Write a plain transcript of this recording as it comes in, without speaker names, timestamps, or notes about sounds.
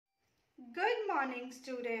Good morning,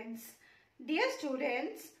 students. Dear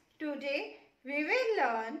students, today we will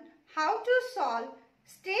learn how to solve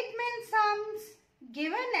statement sums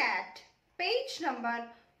given at page number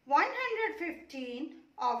 115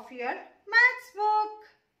 of your maths book.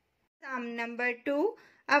 Sum number 2.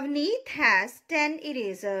 Avneet has 10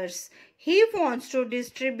 erasers. He wants to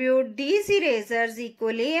distribute these erasers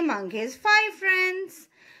equally among his 5 friends.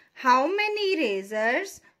 How many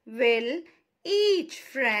erasers will each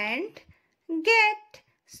friend get?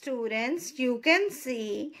 Students, you can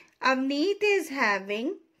see Avneet is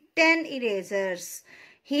having 10 erasers.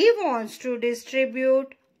 He wants to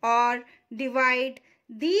distribute or divide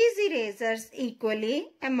these erasers equally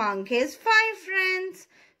among his 5 friends.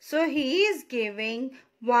 So he is giving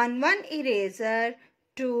one eraser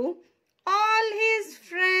to all his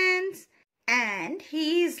friends and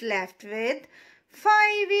he is left with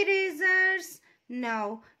 5 erasers.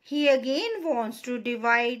 Now he again wants to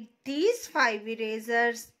divide these 5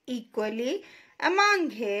 erasers equally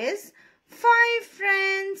among his 5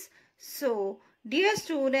 friends. So dear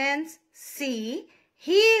students, see,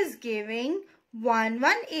 he is giving one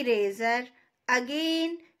eraser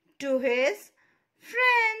again to his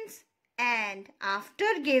friends, and after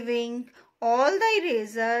giving all the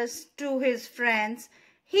erasers to his friends,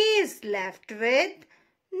 he is left with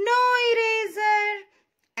no eraser,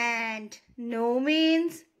 and no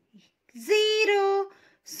means 0.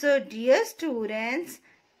 So dear students,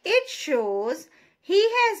 it shows he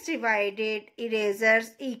has divided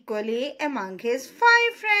erasers equally among his 5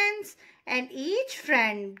 friends and each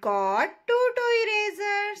friend got 2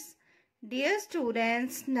 erasers. Dear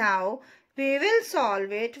students, now we will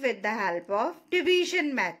solve it with the help of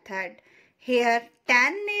division method. Here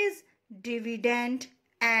 10 is dividend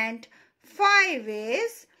and 5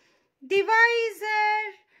 is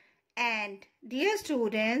divisor. And dear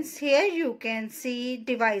students, here you can see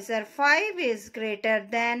divisor 5 is greater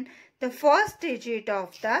than the first digit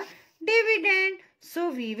of the dividend.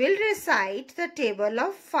 So we will recite the table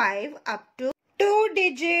of 5 up to 2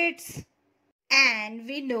 digits. And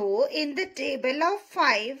we know in the table of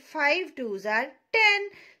 5, 5 2s are 10.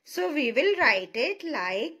 So we will write it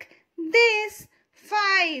like this.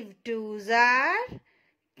 5 2s are 10.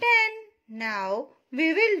 Now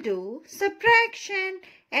we will do subtraction.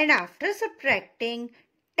 And after subtracting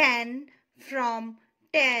 10 from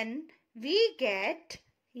 10, we get,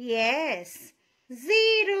 0.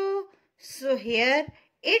 So here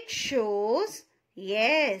it shows,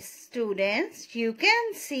 students, you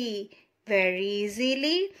can see very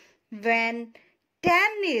easily when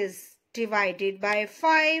 10 is divided by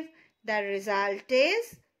 5, the result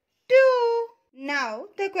is 2. Now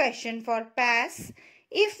the question for pass.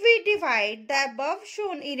 If we divide the above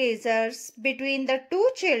shown erasers between the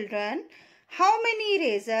 2 children, how many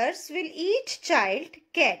erasers will each child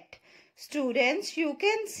get? Students, you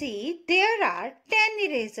can see there are 10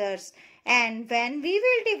 erasers, and when we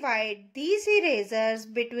will divide these erasers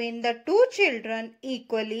between the 2 children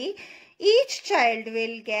equally, each child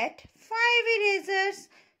will get 5 erasers.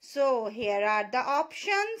 So here are the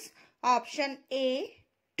options. Option A,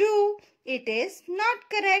 2. It is not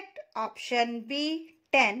correct. Option B,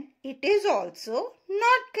 10. It is also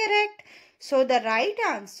not correct. So the right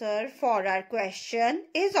answer for our question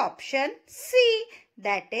is option C,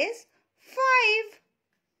 that is 5.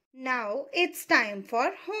 Now it's time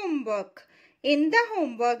for homework. In the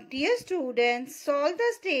homework, dear students, solve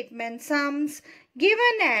the statement sums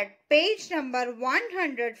given at page number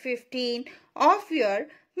 115 of your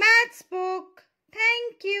maths book.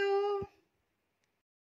 Thank you.